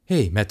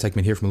Hey, Matt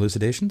Teichman here from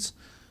Elucidations.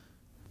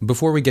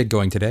 Before we get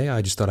going today,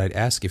 I just thought I'd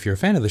ask if you're a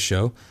fan of the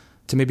show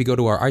to maybe go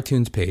to our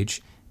iTunes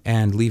page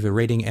and leave a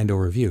rating and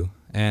or review,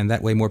 and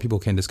that way more people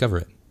can discover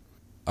it.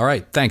 All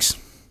right, thanks.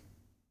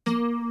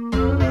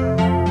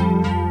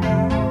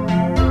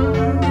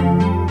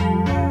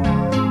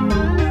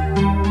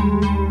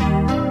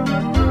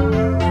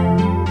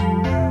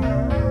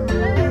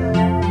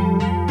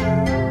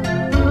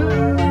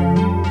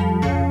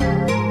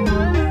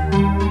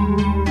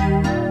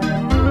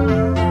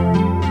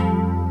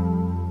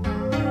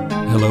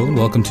 Hello and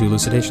welcome to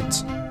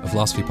Elucidations, a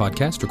philosophy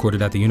podcast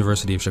recorded at the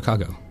University of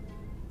Chicago.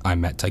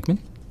 I'm Matt Teichman.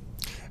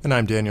 And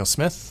I'm Daniel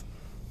Smith.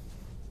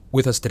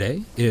 With us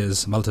today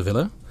is Malte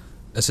Willer,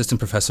 assistant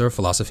professor of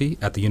philosophy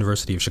at the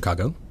University of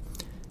Chicago,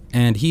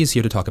 and he is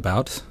here to talk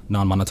about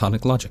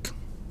non-monotonic logic.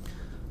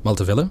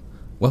 Malte Willer,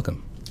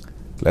 welcome.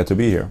 Glad to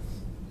be here.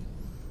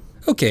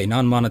 Okay,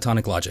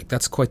 non-monotonic logic,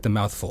 that's quite the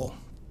mouthful.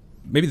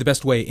 Maybe the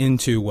best way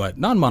into what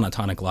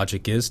non-monotonic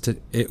logic is,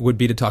 it would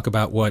be to talk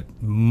about what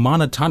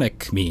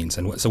monotonic means.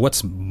 And so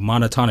what's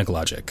monotonic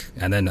logic?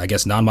 And then I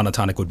guess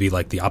non-monotonic would be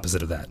like the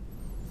opposite of that.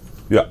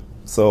 Yeah,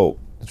 so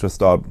let's just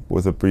start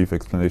with a brief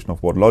explanation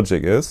of what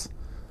logic is.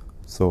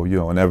 So,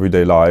 in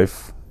everyday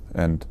life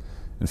and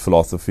in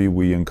philosophy,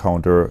 we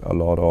encounter a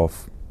lot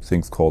of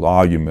things called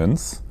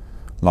arguments,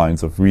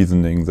 lines of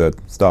reasoning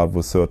that start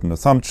with certain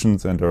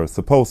assumptions and are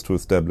supposed to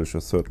establish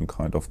a certain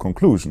kind of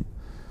conclusion.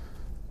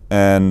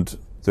 And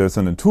there's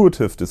an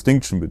intuitive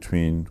distinction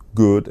between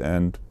good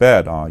and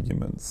bad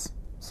arguments.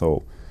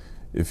 So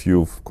if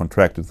you've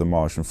contracted the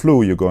Martian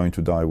flu, you're going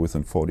to die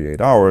within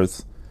 48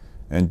 hours,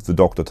 and the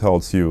doctor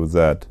tells you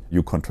that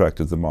you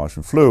contracted the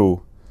Martian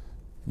flu,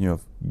 you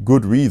have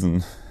good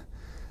reason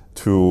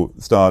to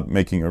start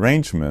making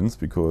arrangements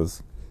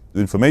because the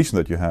information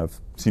that you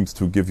have seems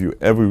to give you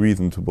every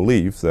reason to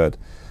believe that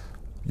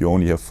you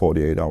only have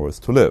 48 hours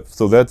to live.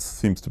 So that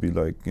seems to be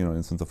like, an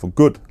instance of a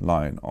good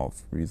line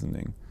of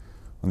reasoning.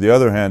 On the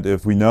other hand,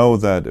 if we know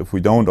that if we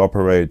don't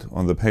operate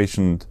on the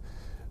patient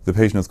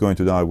is going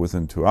to die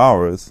within 2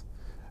 hours,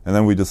 and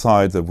then we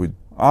decide that we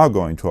are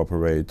going to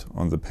operate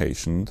on the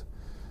patient,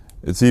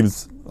 it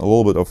seems a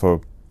little bit of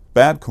a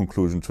bad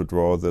conclusion to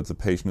draw that the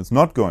patient is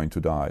not going to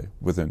die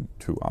within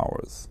 2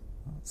 hours.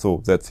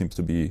 So that seems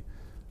to be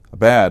a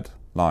bad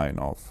line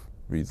of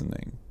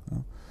reasoning.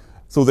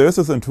 So there's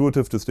this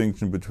intuitive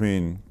distinction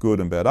between good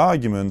and bad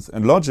arguments,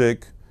 and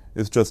logic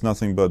is just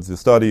nothing but the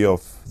study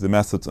of the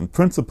methods and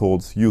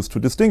principles used to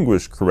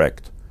distinguish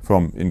correct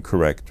from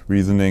incorrect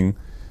reasoning.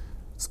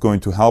 It's going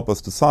to help us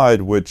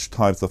decide which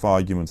types of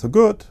arguments are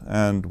good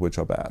and which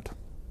are bad.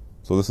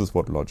 So this is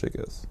what logic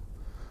is.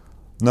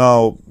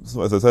 Now,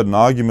 so as I said, an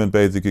argument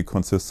basically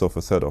consists of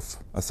a set of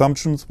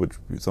assumptions, which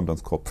we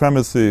sometimes call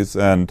premises,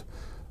 and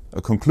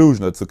a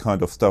conclusion. That's the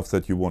kind of stuff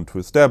that you want to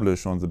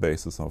establish on the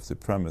basis of the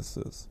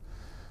premises.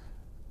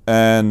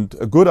 And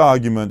a good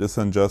argument is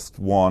then just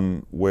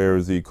one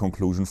where the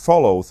conclusion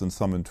follows in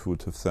some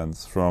intuitive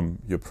sense from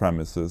your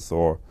premises,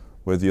 or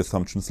where the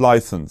assumptions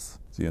license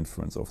the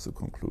inference of the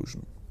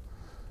conclusion.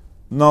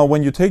 Now,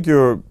 when you take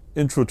your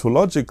Intro to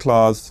Logic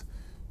class,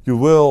 you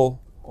will,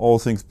 all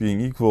things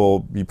being equal,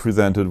 be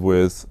presented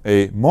with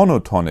a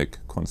monotonic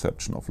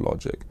conception of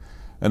logic.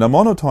 And a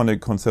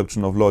monotonic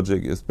conception of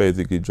logic is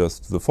basically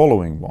just the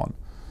following one.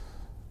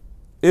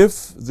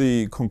 If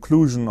the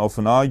conclusion of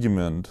an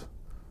argument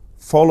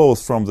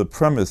follows from the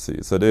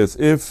premises, that is,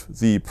 if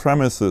the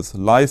premises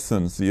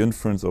license the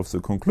inference of the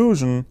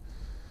conclusion,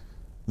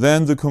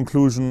 then the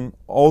conclusion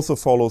also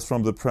follows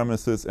from the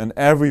premises and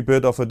every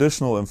bit of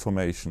additional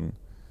information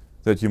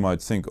that you might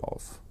think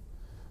of.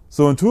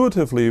 So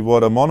intuitively,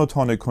 what a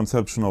monotonic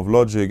conception of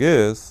logic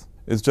is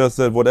just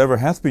that whatever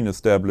has been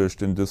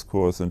established in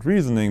discourse and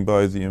reasoning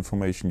by the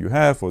information you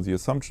have or the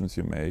assumptions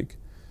you make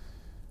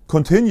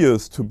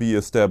continues to be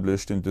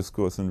established in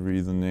discourse and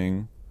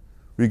reasoning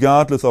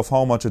regardless of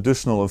how much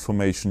additional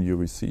information you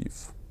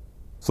receive.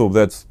 So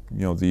that's,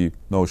 the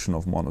notion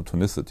of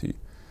monotonicity.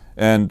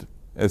 And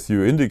as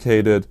you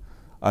indicated,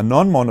 a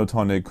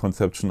non-monotonic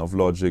conception of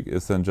logic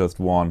is then just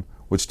one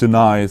which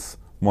denies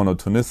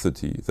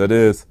monotonicity. That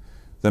is,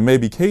 there may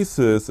be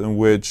cases in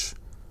which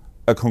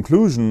a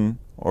conclusion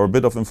or a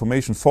bit of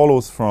information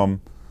follows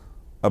from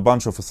a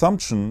bunch of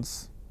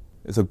assumptions,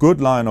 is a good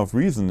line of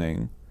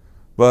reasoning,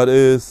 but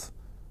is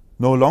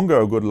no longer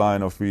a good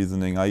line of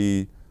reasoning,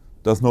 i.e.,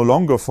 does no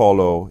longer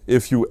follow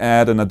if you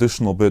add an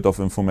additional bit of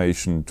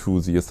information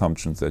to the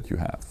assumptions that you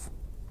have.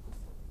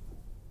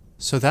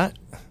 So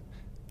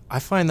I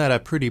find that a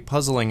pretty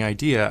puzzling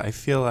idea. I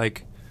feel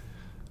like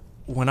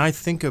when I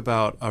think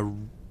about a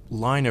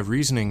line of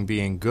reasoning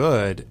being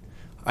good,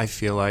 I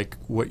feel like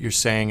what you're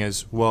saying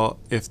is, well,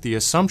 if the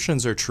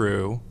assumptions are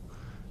true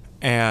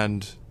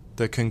and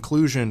the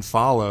conclusion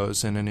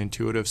follows in an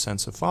intuitive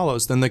sense of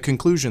follows, then the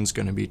conclusion's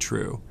going to be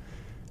true.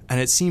 And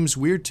it seems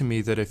weird to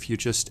me that if you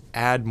just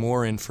add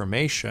more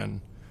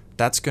information,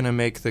 that's going to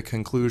make the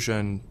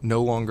conclusion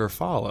no longer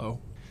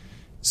follow.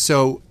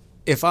 So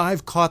if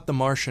I've caught the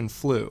Martian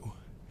flu,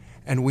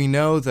 and we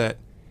know that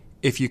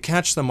if you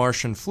catch the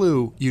Martian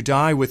flu, you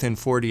die within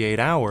 48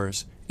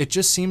 hours. It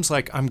just seems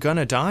like I'm going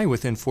to die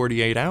within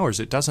 48 hours.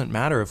 It doesn't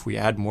matter if we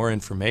add more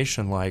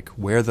information like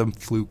where the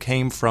flu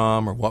came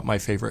from or what my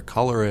favorite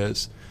color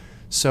is.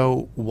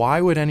 So why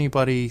would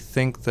anybody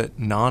think that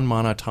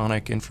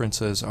non-monotonic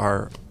inferences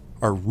are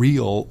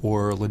real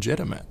or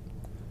legitimate?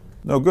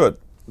 No, good.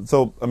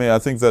 So, I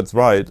think that's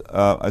right.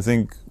 I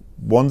think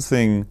one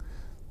thing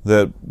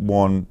that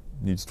one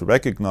needs to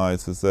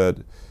recognize is that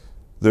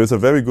there's a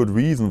very good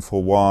reason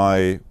for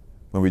why,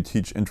 when we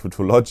teach intro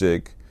to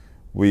logic,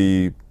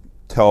 we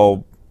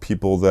tell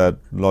people that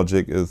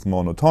logic is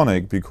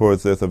monotonic,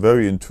 because there's a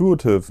very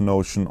intuitive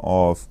notion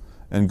of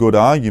a good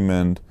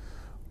argument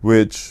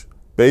which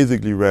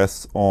basically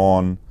rests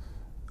on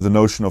the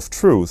notion of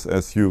truth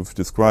as you've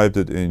described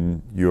it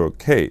in your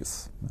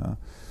case.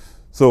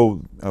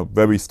 So a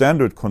very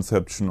standard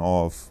conception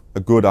of a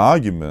good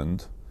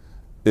argument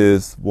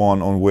is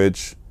one on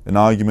which an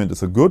argument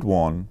is a good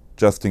one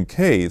just in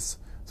case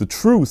the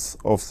truth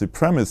of the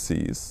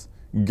premises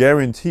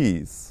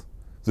guarantees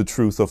the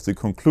truth of the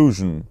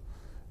conclusion.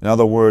 In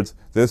other words,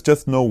 there's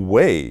just no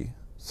way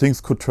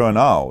things could turn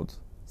out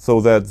so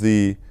that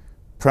the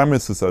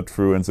premises are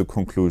true and the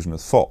conclusion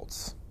is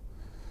false.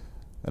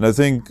 And I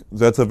think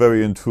that's a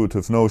very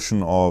intuitive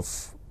notion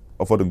of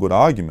what a good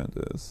argument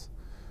is.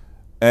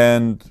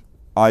 And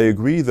I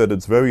agree that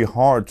it's very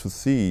hard to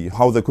see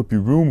how there could be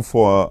room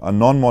for a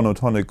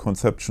non-monotonic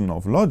conception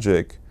of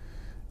logic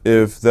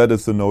if that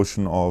is the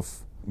notion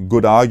of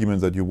good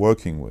argument that you're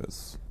working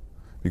with.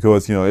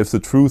 Because, if the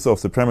truth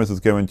of the premises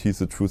guarantees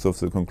the truth of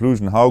the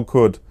conclusion, how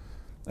could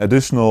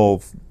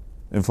additional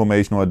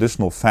information or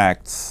additional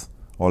facts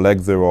or lack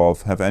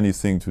thereof have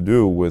anything to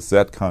do with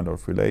that kind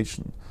of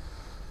relation?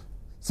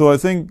 So I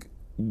think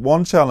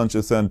one challenge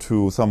is then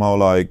to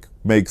somehow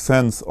make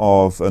sense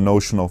of a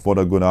notion of what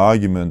a good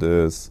argument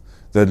is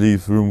that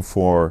leaves room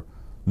for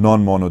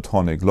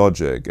non-monotonic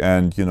logic.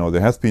 And, there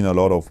has been a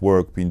lot of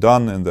work being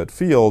done in that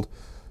field.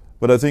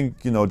 But I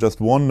think, just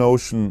one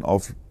notion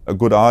of a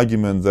good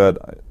argument that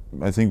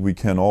I think we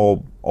can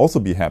all also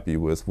be happy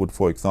with would,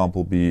 for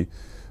example, be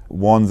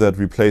one that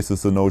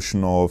replaces the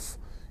notion of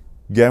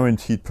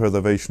guaranteed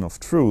preservation of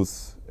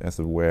truth, as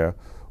it were,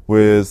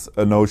 with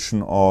a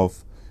notion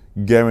of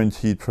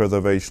guaranteed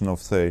preservation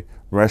of, say,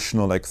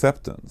 rational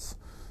acceptance.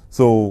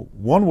 So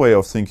one way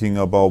of thinking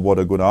about what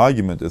a good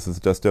argument is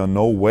just there are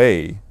no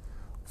way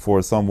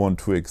for someone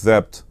to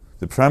accept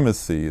the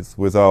premises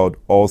without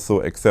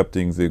also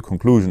accepting the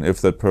conclusion if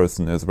that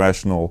person is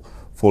rational,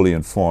 fully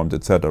informed,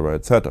 etc.,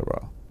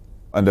 etc.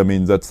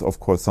 And that's of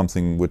course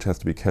something which has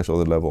to be cached at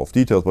the level of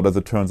details, but as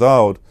it turns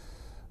out,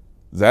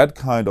 that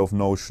kind of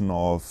notion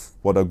of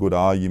what a good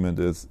argument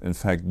is, in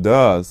fact,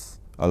 does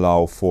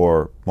allow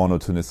for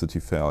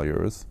monotonicity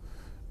failures,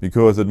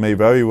 because it may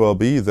very well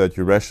be that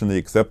you're rationally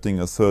accepting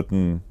a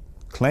certain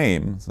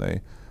claim,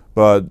 say,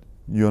 but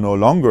you're no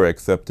longer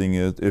accepting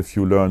it if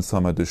you learn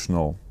some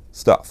additional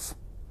stuff.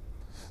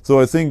 So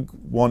I think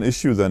one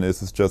issue then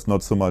is just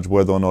not so much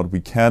whether or not we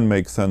can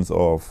make sense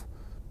of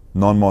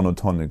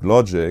non-monotonic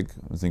logic.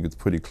 I think it's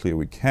pretty clear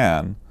we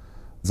can,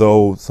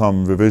 though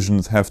some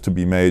revisions have to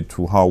be made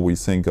to how we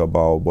think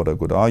about what a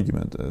good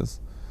argument is.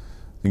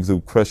 I think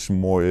the question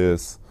more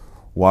is,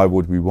 why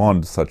would we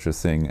want such a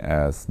thing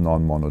as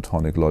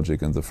non-monotonic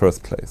logic in the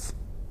first place?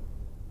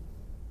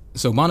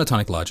 So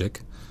monotonic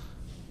logic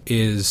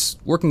is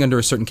working under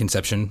a certain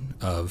conception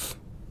of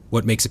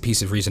what makes a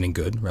piece of reasoning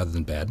good rather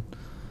than bad.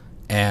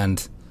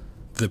 And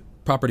the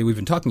property we've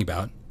been talking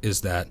about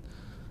is that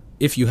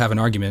if you have an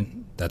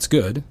argument that's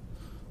good,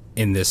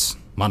 in this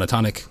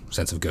monotonic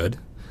sense of good,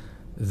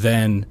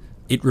 then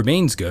it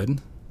remains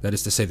good. That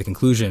is to say, the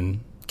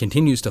conclusion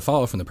continues to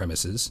follow from the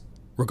premises,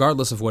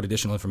 regardless of what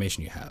additional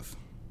information you have.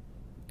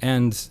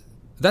 And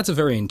that's a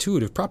very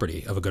intuitive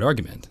property of a good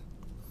argument.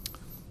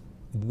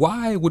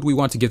 Why would we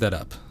want to give that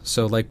up?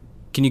 So,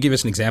 can you give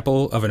us an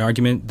example of an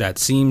argument that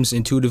seems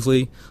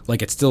intuitively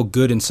like it's still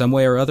good in some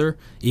way or other,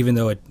 even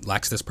though it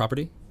lacks this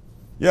property?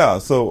 Yeah,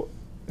 so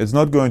it's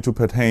not going to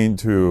pertain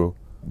to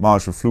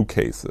Martian flu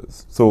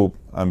cases. So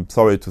I'm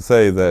sorry to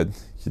say that,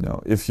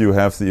 if you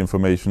have the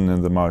information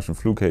in the Martian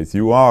flu case,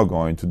 you are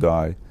going to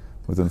die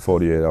within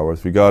 48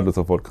 hours, regardless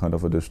of what kind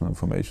of additional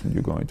information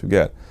you're going to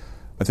get.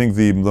 I think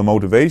the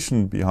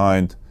motivation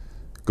behind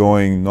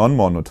going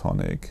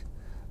non-monotonic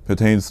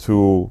pertains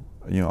to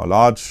a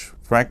large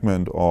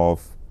fragment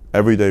of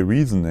everyday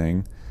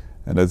reasoning,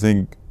 and I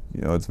think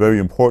it's very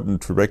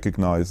important to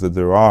recognize that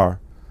there are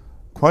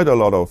quite a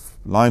lot of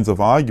lines of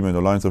argument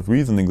or lines of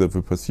reasoning that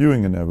we're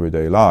pursuing in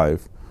everyday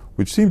life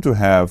which seem to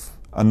have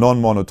a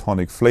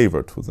non-monotonic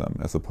flavor to them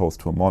as opposed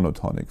to a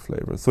monotonic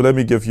flavor. So let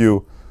me give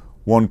you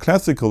one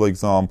classical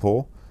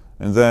example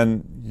and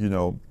then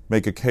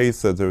make a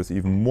case that there's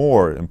even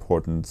more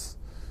importance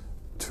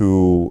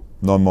to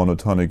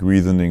non-monotonic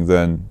reasoning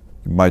than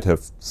you might have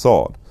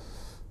thought.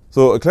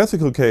 So a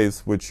classical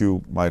case which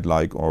you might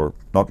like or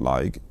not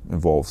like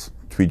involves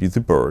Tweety the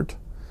bird.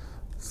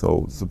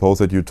 So suppose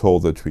that you're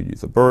told that Tweety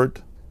is a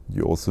bird.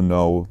 You also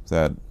know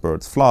that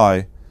birds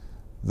fly,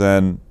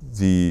 then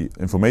the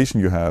information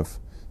you have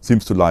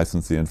seems to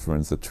license the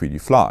inference that Tweety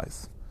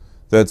flies.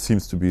 That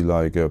seems to be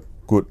like a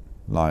good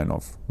line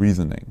of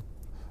reasoning.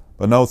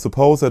 But now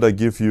suppose that I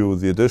give you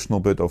the additional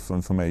bit of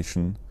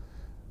information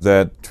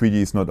that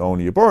Tweety is not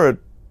only a bird,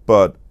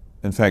 but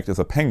in fact is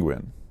a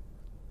penguin.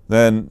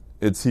 Then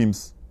it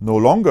seems no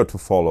longer to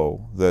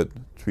follow that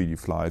Tweety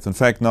flies. In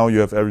fact, now you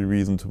have every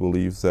reason to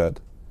believe that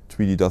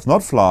Tweety does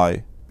not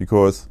fly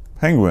because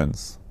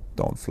penguins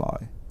don't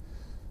fly.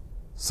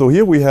 So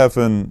here we have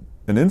an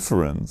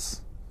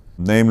inference,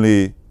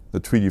 namely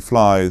that Tweety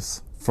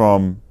flies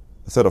from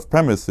a set of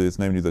premises,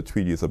 namely that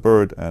Tweety is a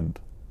bird and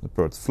that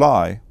birds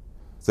fly,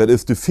 that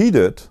is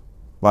defeated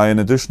by an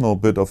additional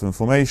bit of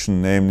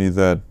information, namely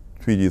that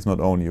Tweety is not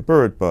only a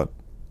bird but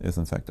is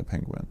in fact a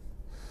penguin.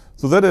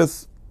 So that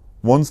is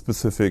one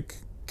specific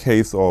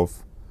case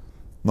of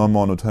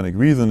non-monotonic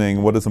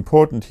reasoning. What is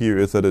important here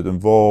is that it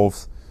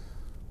involves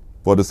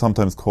what is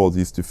sometimes called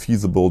these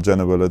defeasible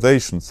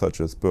generalizations, such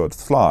as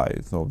birds fly.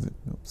 So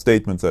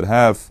statements that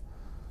have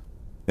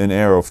an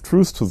air of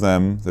truth to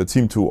them, that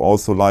seem to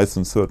also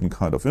license certain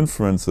kind of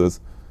inferences,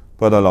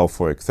 but allow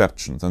for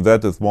exceptions. And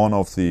that is one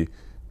of the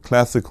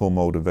classical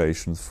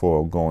motivations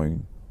for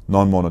going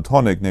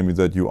non-monotonic, namely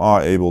that you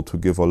are able to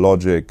give a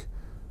logic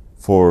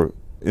for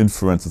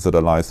inferences that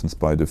are licensed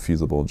by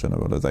defeasible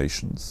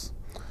generalizations.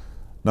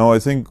 Now I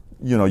think,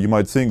 you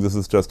might think this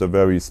is just a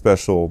very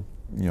special,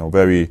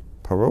 very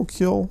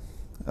parochial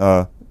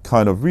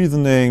kind of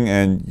reasoning,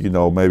 and,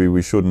 maybe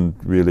we shouldn't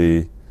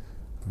really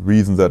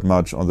reason that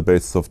much on the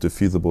basis of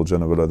defeasible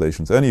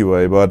generalizations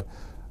anyway. But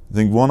I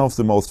think one of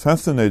the most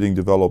fascinating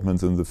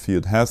developments in the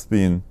field has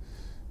been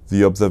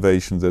the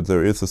observation that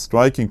there is a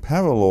striking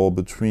parallel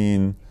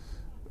between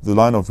the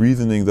line of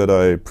reasoning that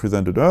I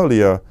presented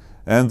earlier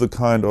and the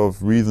kind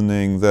of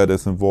reasoning that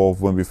is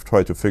involved when we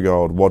try to figure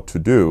out what to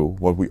do,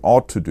 what we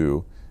ought to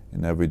do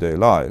in everyday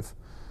life.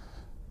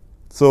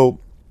 So,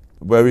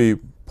 very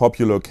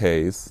popular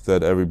case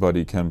that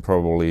everybody can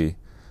probably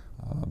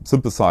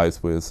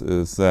sympathize with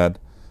is that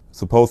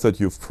suppose that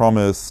you've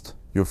promised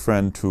your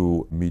friend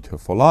to meet her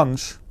for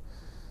lunch,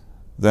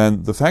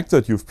 then the fact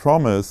that you've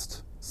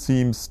promised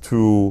seems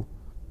to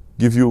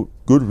give you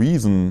good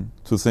reason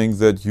to think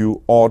that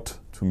you ought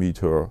to meet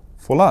her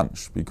for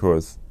lunch,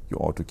 because you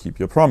ought to keep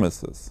your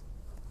promises.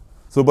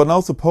 So, but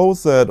now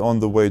suppose that on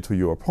the way to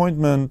your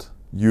appointment,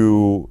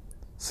 you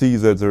see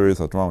that there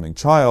is a drowning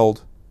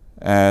child,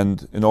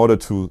 and in order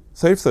to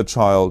save that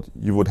child,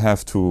 you would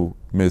have to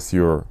miss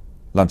your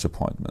lunch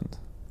appointment.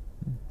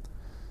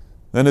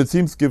 Then it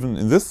seems, given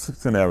in this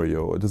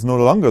scenario, it is no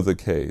longer the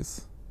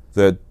case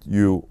that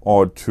you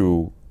ought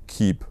to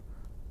keep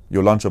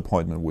your lunch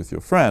appointment with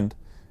your friend.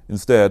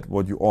 Instead,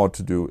 what you ought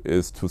to do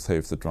is to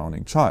save the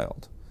drowning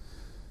child.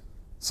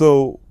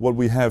 So what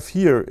we have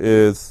here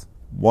is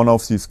one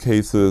of these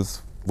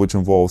cases which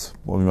involves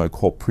what we might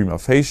call prima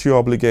facie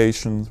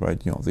obligations, right?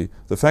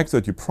 The fact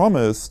that you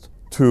promised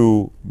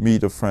to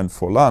meet a friend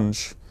for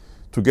lunch,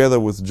 together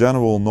with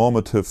general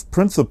normative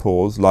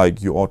principles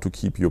like you ought to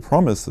keep your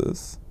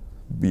promises,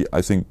 we,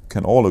 I think,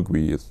 can all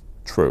agree is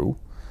true,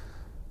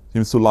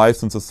 seems to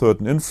license a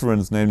certain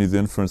inference, namely the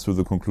inference to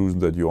the conclusion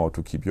that you ought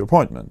to keep your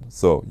appointment.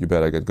 So you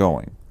better get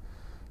going.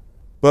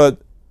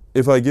 But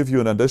if I give you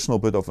an additional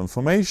bit of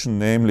information,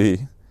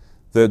 namely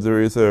that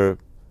there is a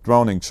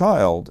drowning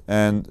child,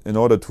 and in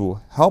order to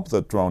help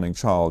that drowning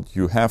child,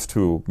 you have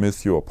to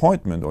miss your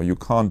appointment or you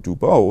can't do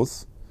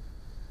both,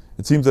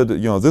 it seems that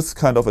this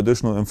kind of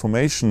additional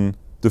information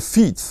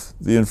defeats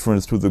the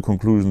inference to the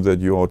conclusion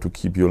that you ought to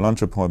keep your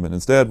lunch appointment.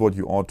 Instead, what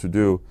you ought to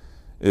do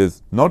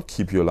is not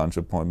keep your lunch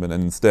appointment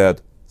and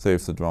instead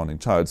save the drowning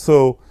child.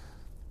 So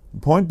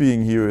the point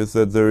being here is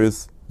that there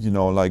is,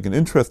 like an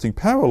interesting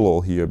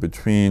parallel here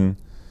between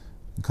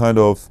kind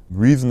of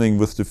reasoning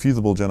with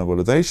defeasible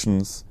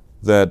generalizations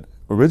that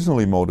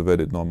originally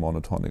motivated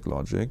non-monotonic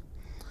logic,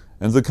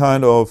 and the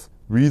kind of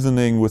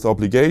reasoning with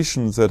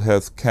obligations that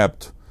has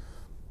kept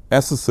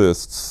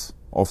ethicists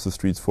off the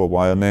streets for a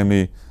while,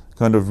 namely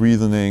kind of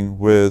reasoning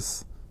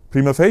with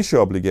prima facie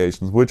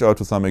obligations, which are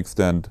to some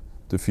extent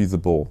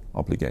defeasible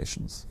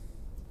obligations.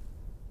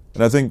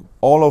 And I think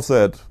all of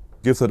that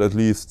gives it at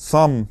least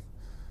some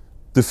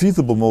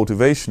defeasible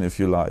motivation, if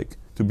you like,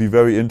 to be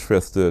very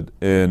interested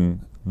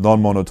in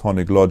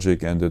non-monotonic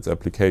logic and its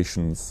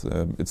applications,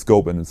 its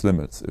scope and its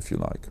limits, if you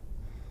like.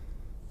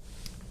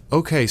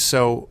 Okay,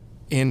 so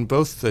in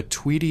both the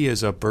Tweety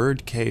is a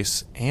bird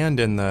case and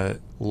in the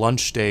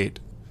lunch date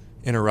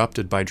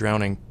interrupted by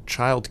drowning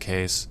child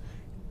case,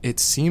 it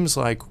seems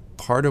like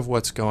part of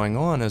what's going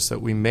on is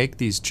that we make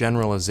these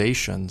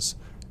generalizations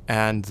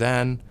and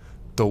then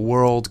the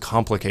world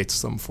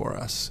complicates them for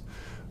us.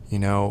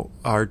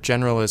 Our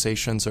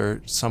generalizations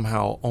are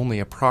somehow only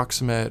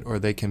approximate, or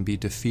they can be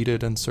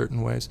defeated in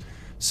certain ways.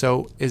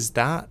 So is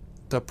that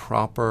the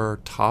proper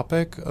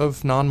topic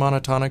of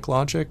non-monotonic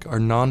logic? Are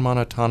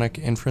non-monotonic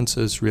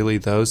inferences really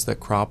those that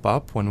crop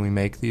up when we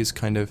make these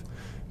kind of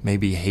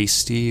maybe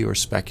hasty or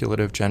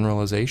speculative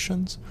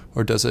generalizations?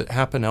 Or does it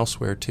happen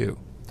elsewhere too?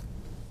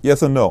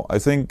 Yes and no. I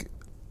think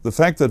the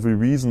fact that we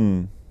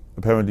reason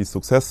apparently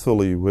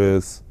successfully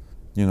with,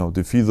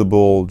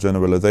 defeasible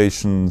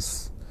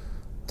generalizations,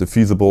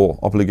 defeasible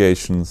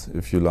obligations,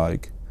 if you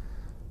like,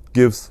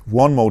 gives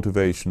one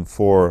motivation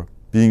for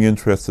being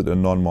interested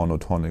in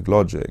non-monotonic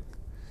logic.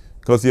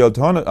 Because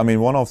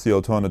one of the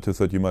alternatives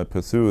that you might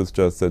pursue is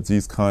just that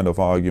these kind of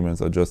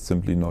arguments are just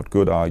simply not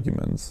good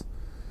arguments.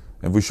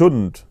 And we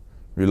shouldn't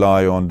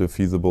rely on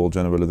defeasible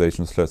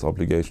generalizations /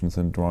 obligations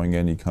in drawing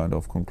any kind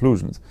of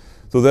conclusions.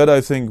 So that,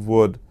 I think,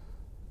 would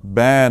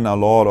ban a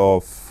lot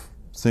of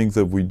things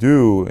that we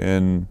do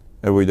in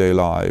everyday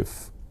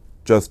life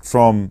just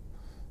from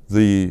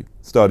the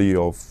study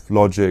of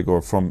logic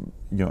or from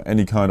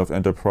any kind of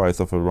enterprise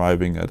of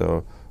arriving at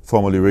a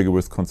formally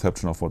rigorous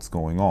conception of what's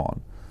going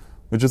on,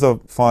 which is a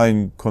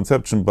fine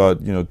conception, but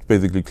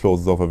basically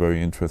closes off a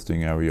very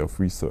interesting area of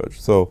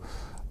research. So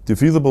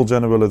defeasible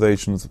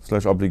generalizations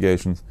 /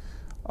 obligations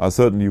are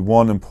certainly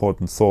one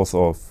important source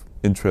of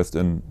interest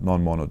in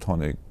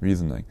non-monotonic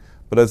reasoning.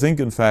 But I think,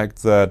 in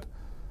fact, that,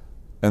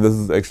 and this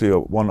is actually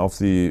one of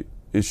the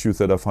issues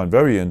that I find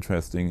very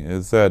interesting,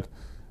 is that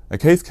a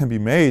case can be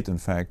made, in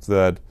fact,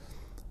 that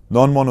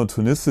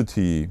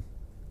non-monotonicity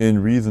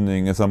in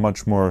reasoning is a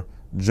much more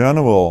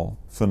general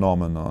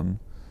phenomenon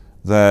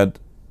that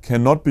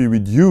cannot be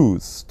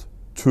reduced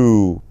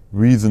to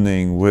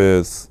reasoning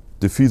with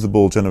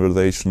defeasible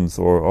generalizations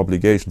or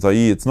obligations,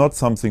 i.e. it's not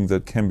something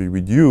that can be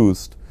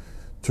reduced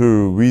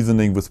to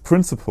reasoning with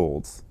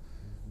principles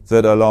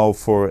that allow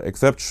for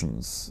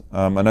exceptions.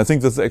 And I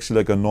think this is actually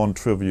like a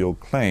non-trivial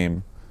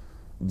claim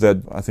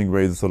that I think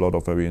raises a lot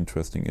of very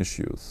interesting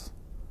issues.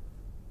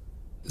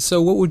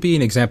 So what would be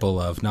an example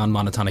of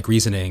non-monotonic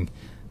reasoning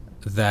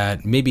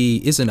that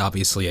maybe isn't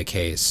obviously a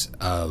case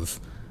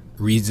of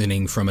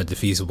reasoning from a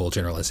defeasible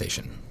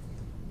generalization?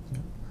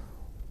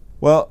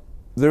 Well,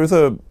 there is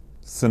a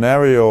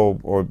scenario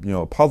or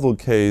a puzzle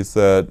case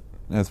that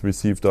has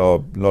received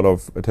a lot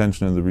of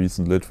attention in the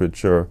recent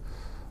literature,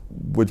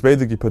 which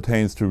basically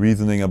pertains to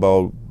reasoning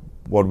about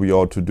what we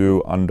ought to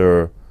do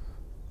under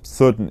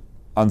certain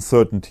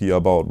uncertainty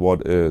about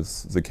what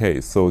is the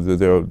case. So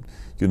there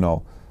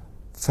are,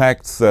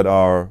 facts that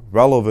are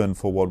relevant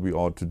for what we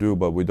ought to do,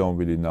 but we don't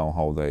really know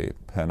how they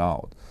pan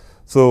out.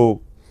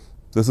 So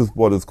this is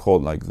what is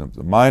called like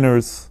the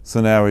miners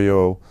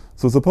scenario.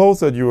 So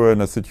suppose that you are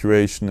in a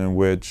situation in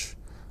which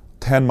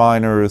 10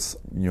 miners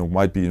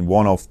might be in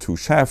one of two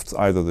shafts,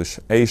 either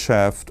the A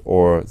shaft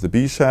or the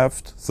B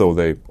shaft. So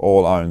they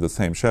all are in the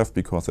same shaft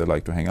because they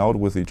like to hang out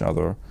with each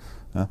other.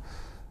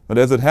 But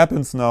as it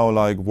happens now,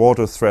 like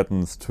water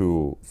threatens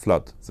to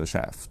flood the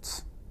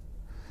shafts.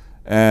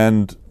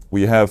 And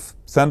we have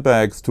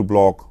sandbags to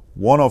block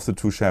one of the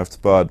two shafts,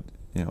 but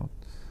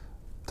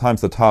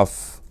times are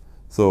tough,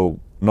 so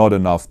not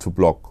enough to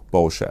block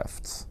both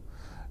shafts.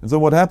 And so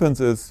what happens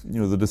is,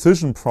 the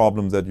decision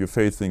problem that you're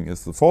facing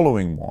is the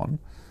following one.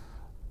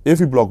 If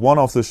you block one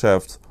of the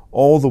shafts,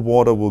 all the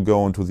water will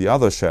go into the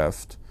other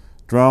shaft,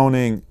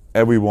 drowning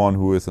everyone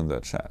who is in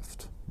that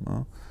shaft.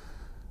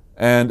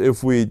 And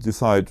if we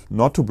decide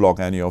not to block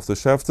any of the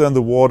shafts, then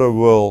the water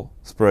will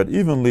spread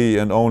evenly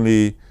and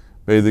only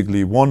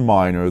basically one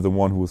miner, the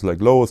one who is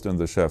like lowest in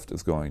the shaft,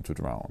 is going to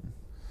drown.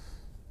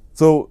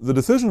 So the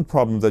decision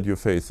problem that you're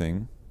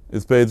facing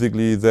is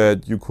basically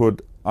that you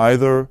could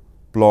either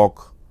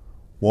block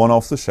one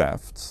of the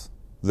shafts,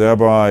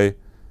 thereby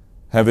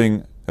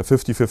having a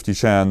 50-50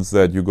 chance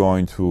that you're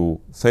going to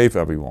save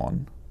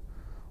everyone,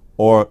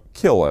 or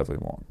kill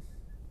everyone.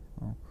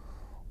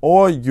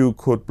 Or you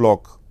could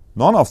block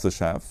none of the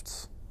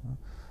shafts,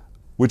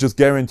 which is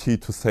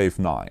guaranteed to save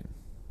 9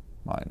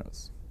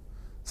 miners.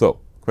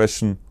 So,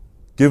 question,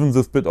 given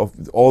this bit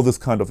of all this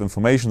kind of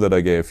information that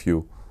I gave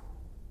you,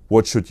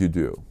 what should you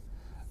do?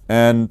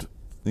 And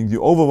I think the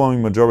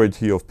overwhelming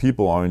majority of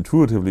people are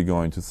intuitively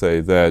going to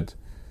say that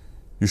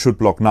you should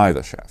block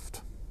neither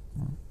shaft.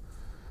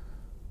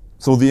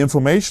 So the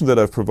information that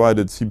I've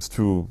provided seems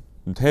to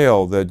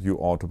entail that you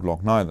ought to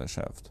block neither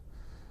shaft.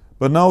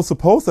 But now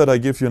suppose that I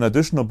give you an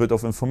additional bit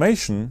of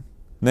information,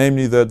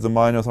 namely that the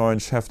miners are in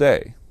shaft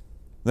A.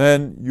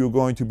 Then you're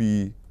going to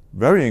be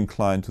very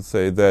inclined to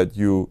say that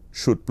you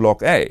should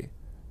block A,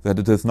 that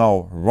it is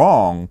now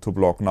wrong to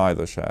block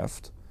neither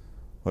shaft,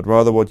 but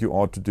rather what you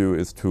ought to do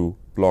is to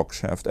block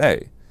shaft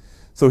A.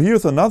 So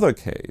here's another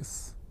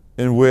case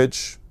in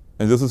which,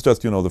 and this is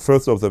just, the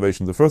first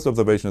observation. The first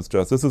observation is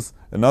just, this is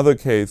another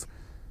case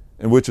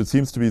in which it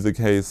seems to be the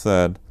case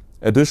that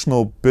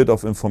additional bit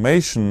of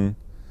information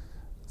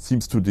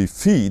seems to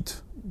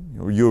defeat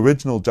your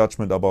original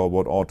judgment about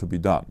what ought to be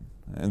done.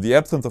 In the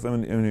absence of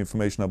any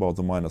information about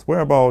the miner's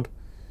whereabouts,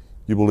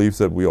 you believe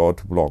that we ought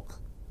to block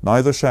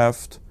neither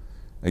shaft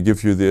and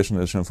give you the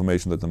additional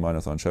information that the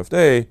miners are on shaft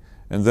A,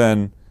 and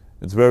then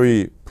it's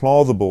very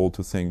plausible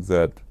to think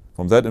that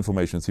from that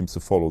information it seems to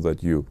follow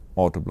that you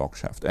ought to block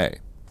shaft A.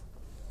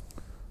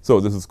 So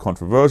this is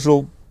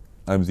controversial.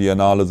 The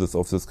analysis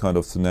of this kind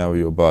of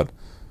scenario, but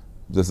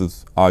this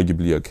is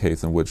arguably a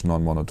case in which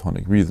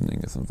non-monotonic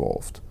reasoning is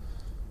involved.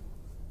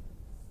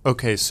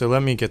 Okay, so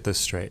let me get this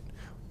straight.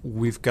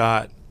 We've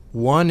got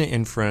one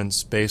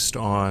inference based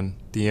on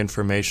the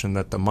information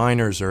that the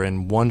miners are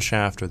in one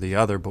shaft or the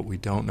other, but we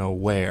don't know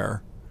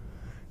where.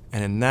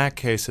 And in that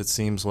case, it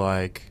seems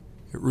like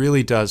it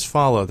really does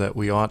follow that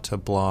we ought to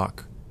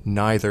block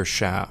neither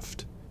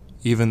shaft,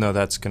 even though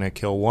that's going to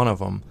kill one of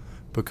them,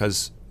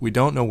 because we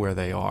don't know where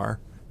they are.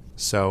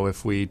 So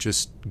if we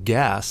just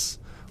guess,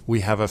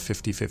 we have a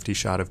 50-50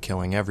 shot of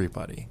killing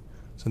everybody.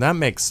 So that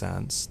makes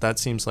sense. That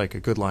seems like a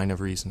good line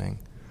of reasoning.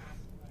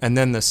 And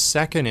then the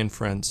second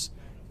inference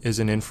is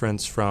an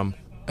inference from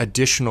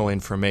additional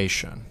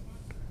information.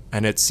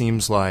 And it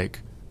seems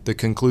like the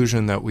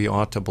conclusion that we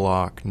ought to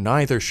block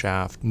neither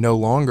shaft no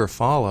longer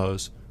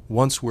follows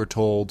once we're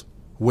told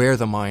where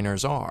the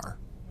miners are.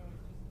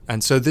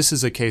 And so this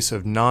is a case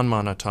of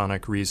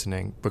non-monotonic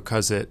reasoning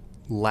because it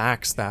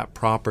lacks that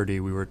property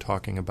we were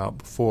talking about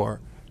before.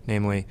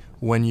 Namely,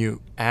 when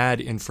you add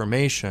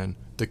information,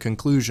 the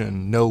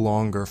conclusion no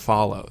longer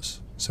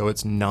follows. So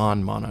it's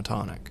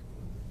non-monotonic.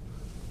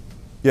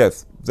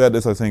 Yes, that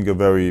is, I think, a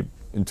very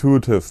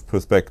intuitive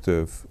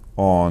perspective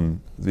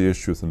on the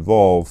issues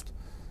involved,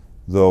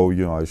 though,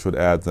 I should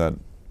add that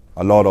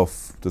a lot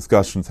of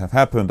discussions have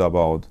happened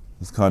about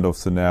this kind of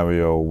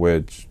scenario,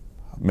 which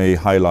may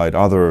highlight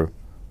other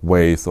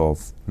ways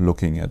of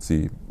looking at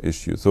the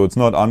issue. So it's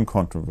not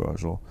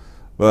uncontroversial,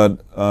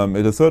 but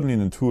it is certainly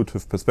an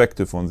intuitive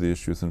perspective on the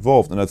issues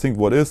involved. And I think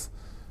what is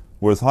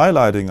worth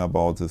highlighting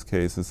about this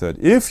case is that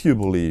if you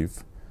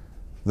believe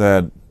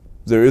that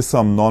there is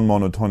some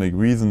non-monotonic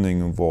reasoning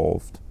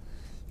involved,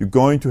 you're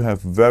going to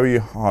have very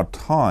hard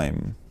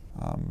time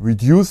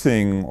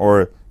reducing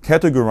or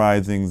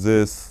categorizing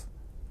this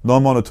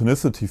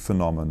non-monotonicity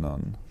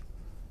phenomenon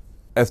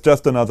as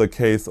just another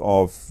case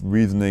of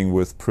reasoning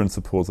with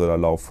principles that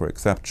allow for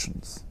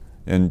exceptions.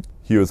 And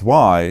here's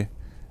why.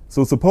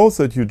 So suppose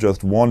that you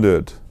just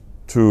wanted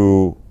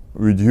to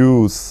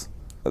reduce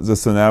the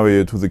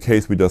scenario to the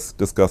case we just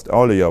discussed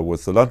earlier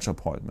with the lunch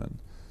appointment.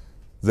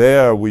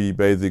 There we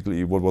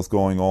basically, what was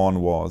going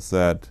on was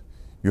that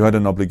you had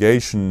an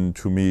obligation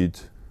to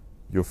meet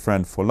your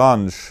friend for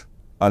lunch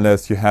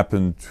unless you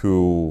happened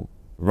to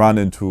run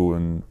into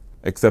an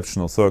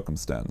exceptional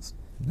circumstance,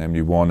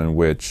 namely one in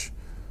which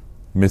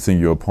missing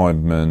your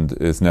appointment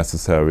is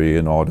necessary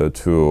in order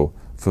to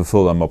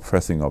fulfill a more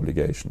pressing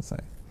obligation, say.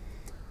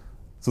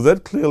 So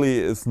that clearly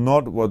is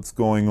not what's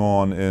going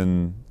on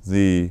in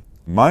the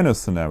minor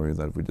scenario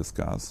that we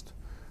discussed.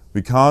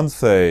 We can't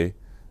say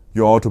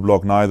you ought to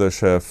block neither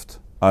shaft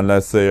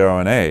unless they are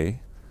an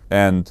A,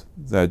 and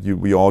that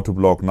we ought to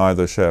block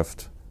neither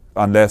shaft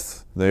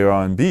unless they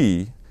are in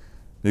B,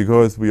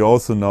 because we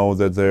also know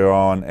that they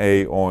are an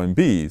A or in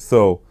B.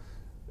 So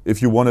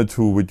if you wanted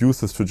to reduce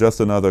this to just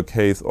another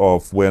case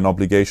of where an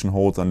obligation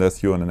holds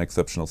unless you're in an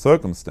exceptional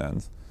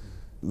circumstance,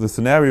 the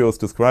scenario is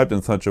described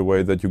in such a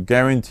way that you're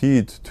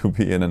guaranteed to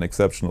be in an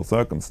exceptional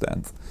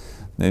circumstance,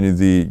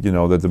 namely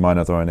that the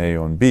miners are an A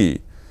or an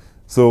B.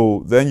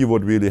 So then you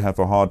would really have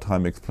a hard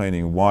time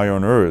explaining why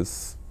on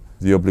earth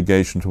the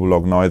obligation to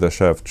block neither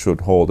shaft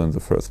should hold in the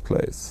first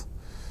place.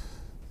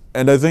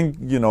 And I think,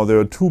 there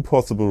are two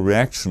possible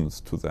reactions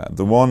to that.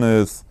 The one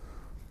is,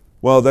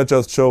 well, that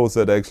just shows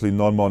that actually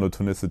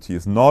non-monotonicity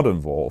is not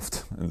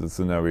involved in the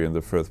scenario in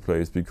the first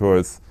place,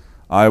 because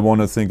I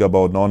want to think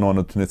about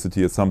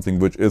non-monotonicity as something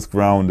which is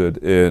grounded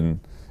in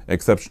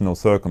exceptional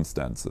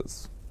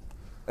circumstances.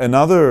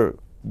 Another,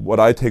 what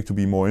I take to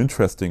be more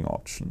interesting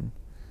option,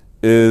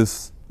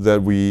 is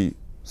that we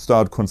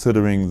start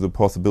considering the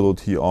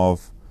possibility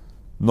of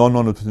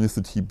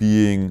non-monotonicity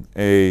being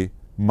a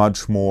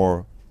much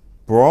more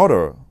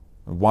broader,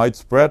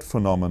 widespread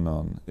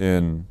phenomenon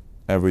in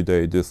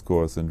everyday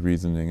discourse and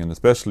reasoning, and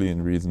especially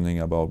in reasoning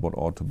about what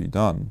ought to be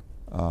done,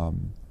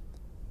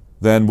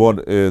 than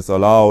what is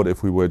allowed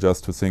if we were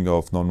just to think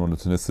of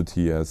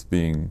non-monotonicity as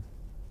being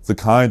the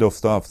kind of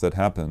stuff that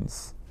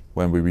happens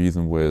when we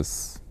reason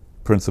with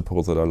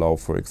principles that allow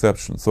for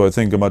exceptions. So I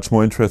think a much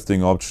more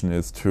interesting option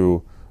is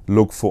to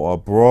look for a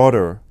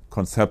broader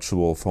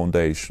conceptual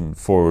foundation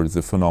for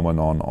the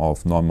phenomenon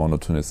of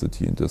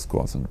non-monotonicity in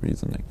discourse and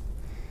reasoning.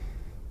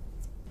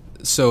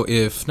 So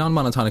if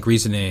non-monotonic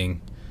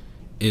reasoning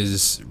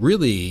is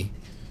really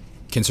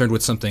concerned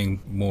with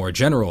something more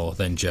general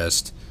than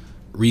just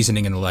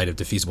reasoning in the light of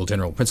defeasible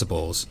general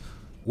principles,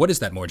 what is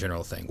that more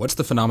general thing? What's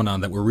the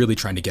phenomenon that we're really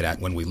trying to get at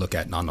when we look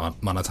at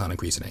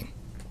non-monotonic reasoning?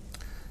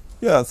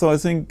 Yeah, so I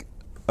think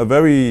a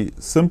very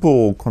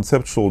simple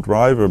conceptual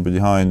driver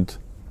behind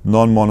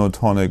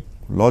non-monotonic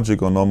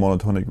logic or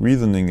non-monotonic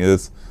reasoning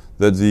is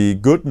that the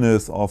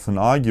goodness of an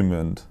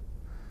argument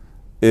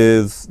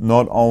is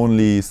not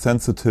only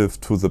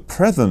sensitive to the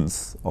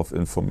presence of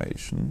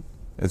information,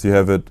 as you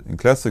have it in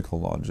classical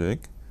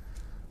logic,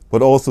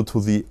 but also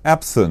to the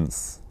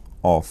absence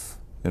of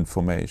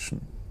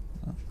information.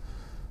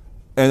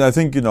 And I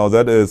think,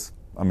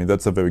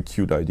 that's a very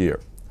cute idea.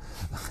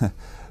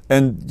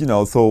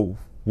 And, so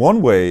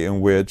one way in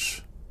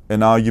which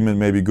an argument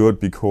may be good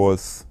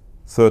because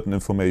certain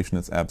information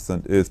is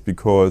absent is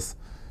because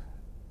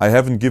I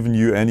haven't given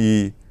you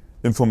any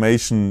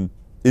information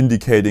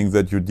indicating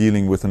that you're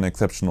dealing with an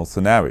exceptional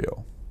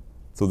scenario.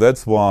 So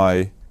that's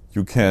why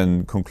you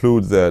can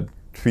conclude that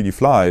Tweety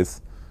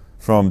flies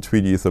from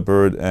Tweety is a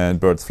bird and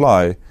birds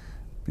fly,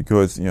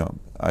 because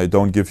I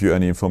don't give you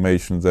any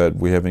information that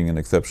we're having an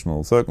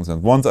exceptional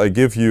circumstance. Once I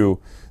give you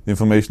the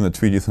information that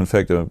Tweety is in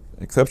fact an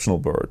exceptional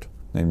bird,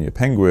 namely a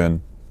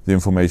penguin, the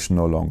information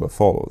no longer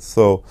follows.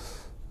 So,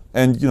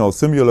 and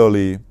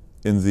similarly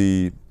in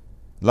the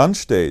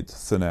lunch date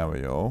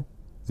scenario,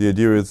 the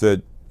idea is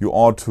that you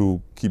ought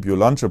to keep your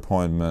lunch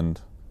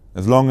appointment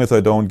as long as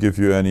I don't give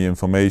you any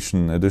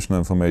information, additional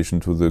information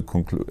to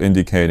the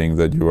indicating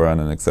that you are in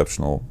an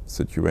exceptional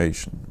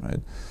situation,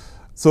 right?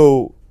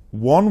 So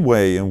one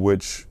way in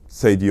which,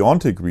 say,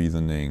 deontic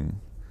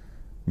reasoning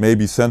may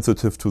be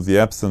sensitive to the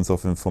absence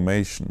of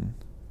information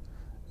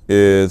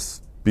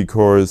is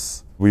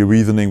because we're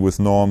reasoning with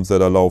norms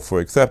that allow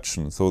for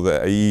exceptions. So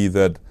i.e.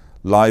 that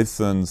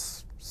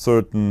license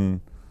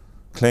certain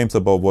claims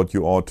about what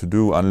you ought to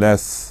do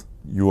unless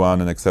you are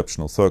in an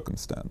exceptional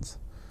circumstance.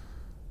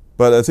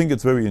 But I think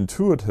it's very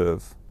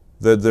intuitive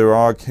that there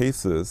are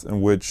cases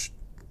in which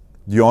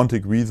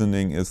deontic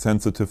reasoning is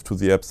sensitive to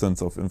the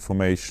absence of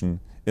information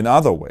in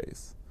other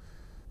ways.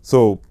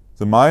 So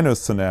the minor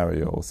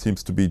scenario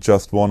seems to be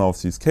just one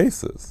of these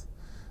cases.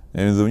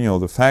 And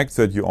the fact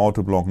that you ought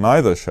to block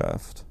neither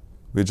shaft,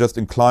 we're just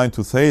inclined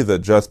to say that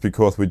just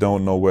because we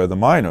don't know where the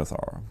minors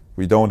are.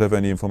 We don't have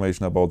any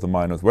information about the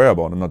minors'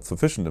 whereabouts, and not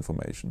sufficient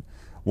information.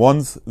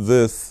 Once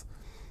this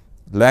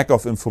lack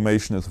of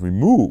information is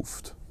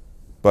removed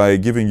by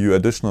giving you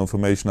additional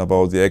information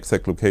about the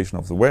exact location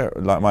of the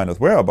minors'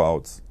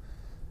 whereabouts,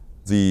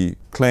 the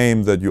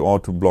claim that you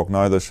ought to block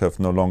neither shaft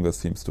no longer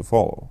seems to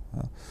follow.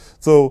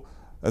 So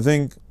I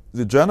think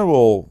the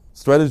general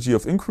strategy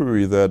of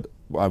inquiry that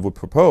I would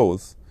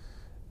propose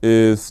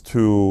is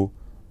to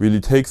really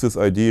take this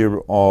idea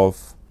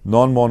of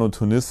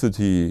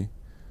non-monotonicity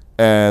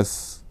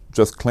as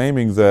just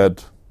claiming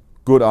that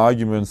good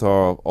arguments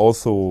are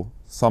also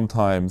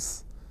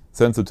sometimes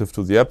sensitive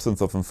to the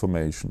absence of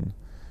information,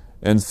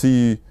 and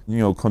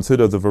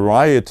consider the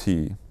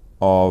variety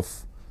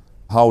of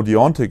how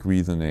deontic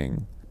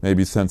reasoning may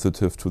be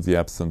sensitive to the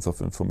absence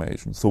of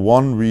information. So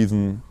one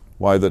reason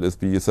why that is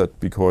that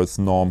because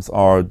norms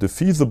are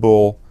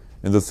defeasible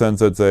in the sense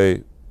that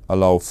they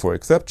allow for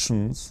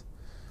exceptions.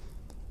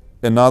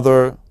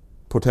 Another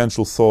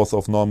potential source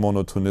of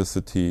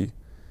non-monotonicity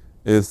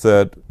is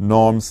that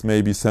norms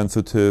may be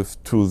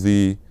sensitive to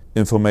the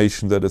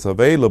information that is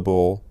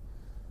available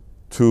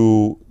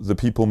to the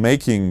people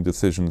making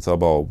decisions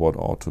about what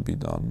ought to be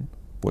done,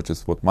 which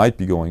is what might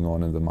be going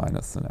on in the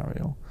minor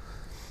scenario.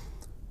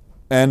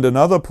 And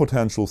another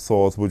potential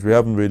source, which we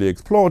haven't really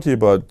explored here,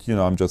 but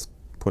I'm just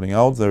putting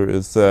out there,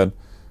 is that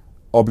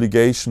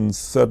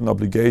certain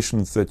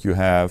obligations that you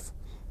have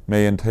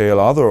may entail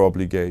other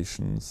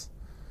obligations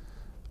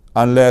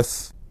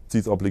unless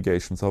these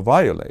obligations are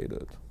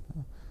violated.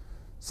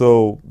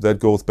 So that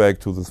goes back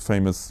to this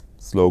famous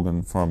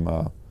slogan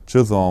from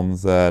Chisholm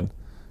that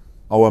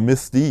our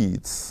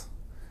misdeeds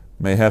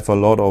may have a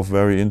lot of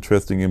very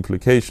interesting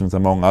implications.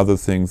 Among other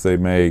things, they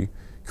may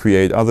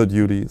create other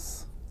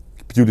duties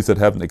that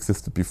haven't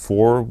existed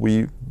before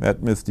we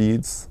met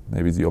misdeeds,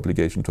 maybe the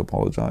obligation to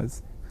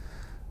apologize.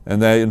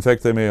 And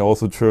they may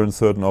also turn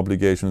certain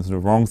obligations into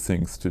wrong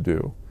things to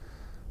do.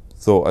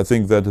 So I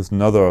think that is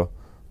another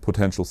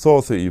potential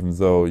source here, even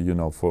though,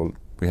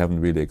 we haven't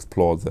really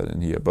explored that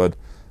in here. But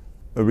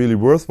a really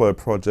worthwhile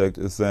project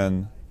is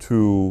then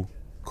to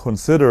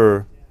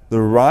consider the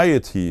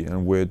variety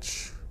in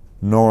which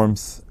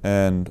norms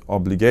and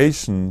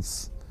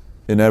obligations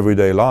in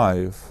everyday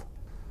life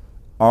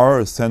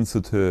are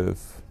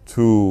sensitive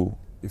to,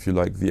 if you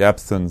like, the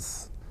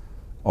absence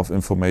of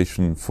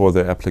information for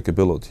their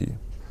applicability.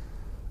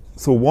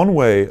 So one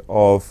way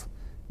of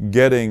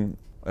getting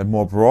a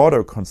more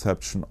broader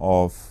conception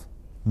of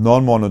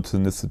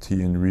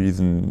non-monotonicity in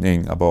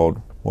reasoning about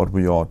what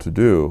we ought to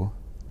do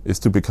is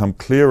to become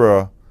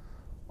clearer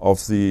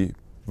of the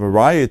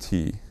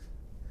variety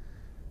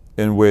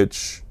in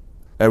which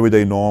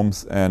everyday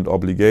norms and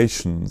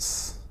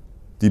obligations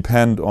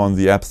depend on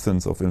the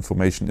absence of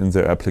information in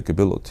their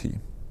applicability.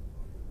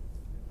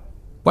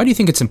 Why do you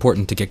think it's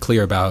important to get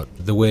clear about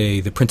the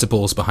way the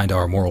principles behind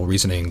our moral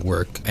reasoning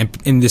work, and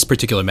in this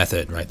particular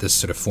method, right, this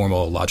sort of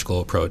formal logical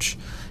approach,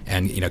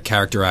 and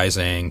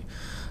characterizing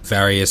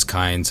various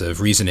kinds of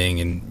reasoning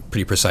in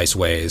pretty precise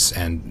ways,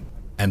 and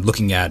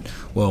looking at,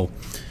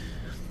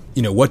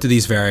 what do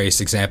these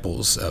various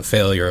examples of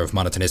failure of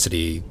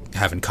monotonicity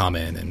have in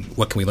common, and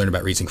what can we learn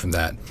about reasoning from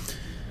that?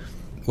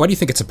 Why do you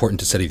think it's important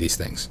to study these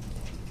things?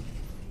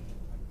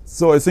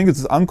 So I think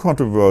it's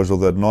uncontroversial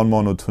that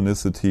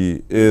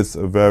non-monotonicity is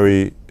a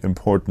very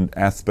important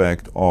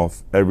aspect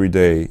of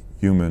everyday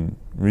human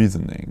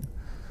reasoning.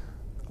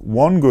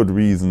 One good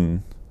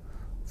reason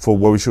for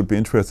why we should be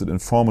interested in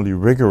formally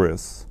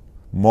rigorous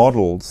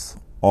models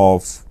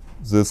of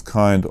this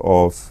kind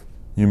of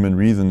human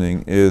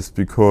reasoning is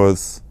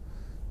because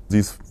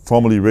these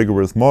formally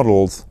rigorous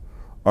models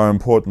are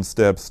important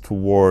steps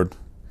toward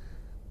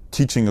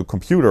teaching a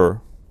computer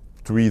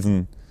to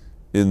reason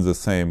in the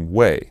same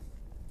way.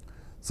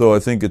 So I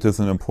think it is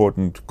an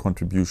important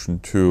contribution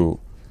to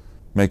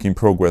making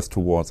progress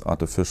towards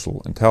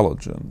artificial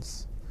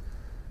intelligence.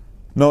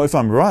 Now, if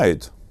I'm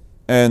right,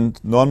 and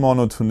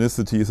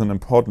non-monotonicity is an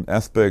important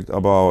aspect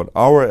about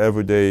our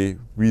everyday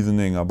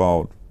reasoning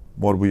about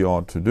what we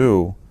ought to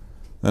do,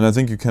 then I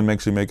think you can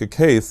actually make a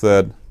case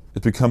that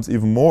it becomes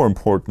even more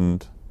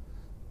important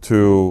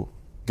to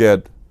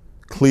get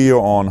clear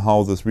on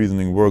how this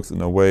reasoning works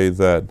in a way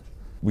that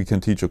we can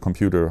teach a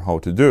computer how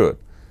to do it.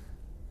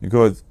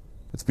 Because,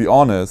 let's be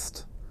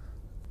honest,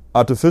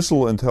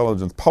 artificial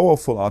intelligence,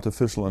 powerful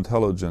artificial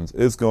intelligence,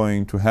 is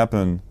going to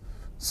happen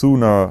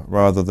sooner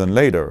rather than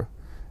later.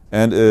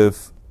 And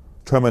if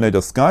Terminator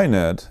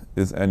Skynet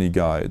is any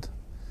guide,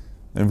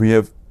 and we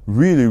have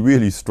really,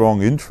 really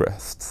strong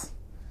interests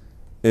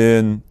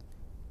in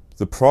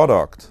the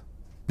product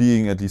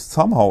being at least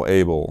somehow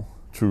able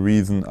to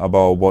reason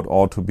about what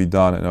ought to be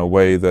done in a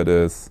way that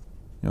is,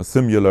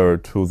 similar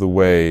to the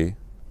way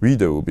we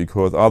do,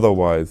 because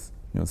otherwise,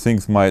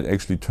 things might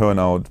actually turn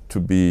out to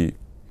be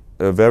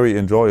very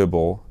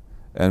enjoyable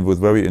and with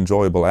very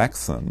enjoyable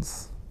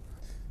accents,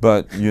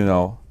 but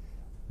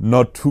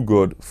not too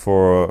good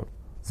for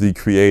the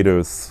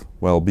creator's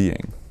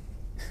well-being.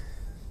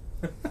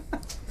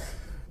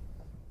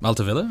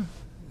 Malte Willer,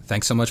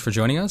 thanks so much for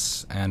joining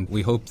us, and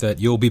we hope that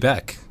you'll be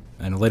back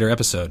in a later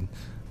episode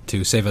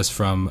to save us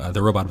from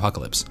the robot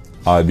apocalypse.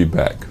 I'll be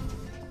back.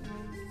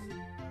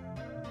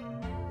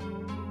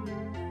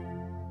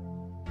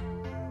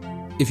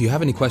 If you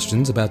have any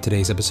questions about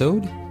today's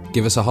episode,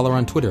 give us a holler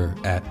on Twitter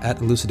at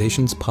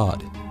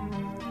 @elucidationspod.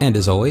 And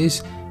as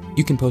always,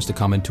 you can post a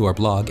comment to our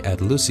blog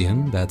at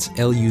Lucian, that's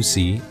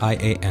Lucian,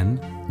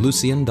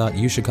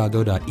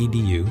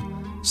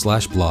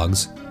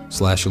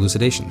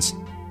 lucian.uchicago.edu/blogs/elucidations.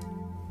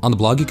 On the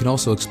blog, you can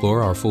also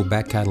explore our full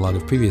back catalog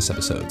of previous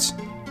episodes.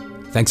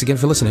 Thanks again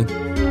for listening.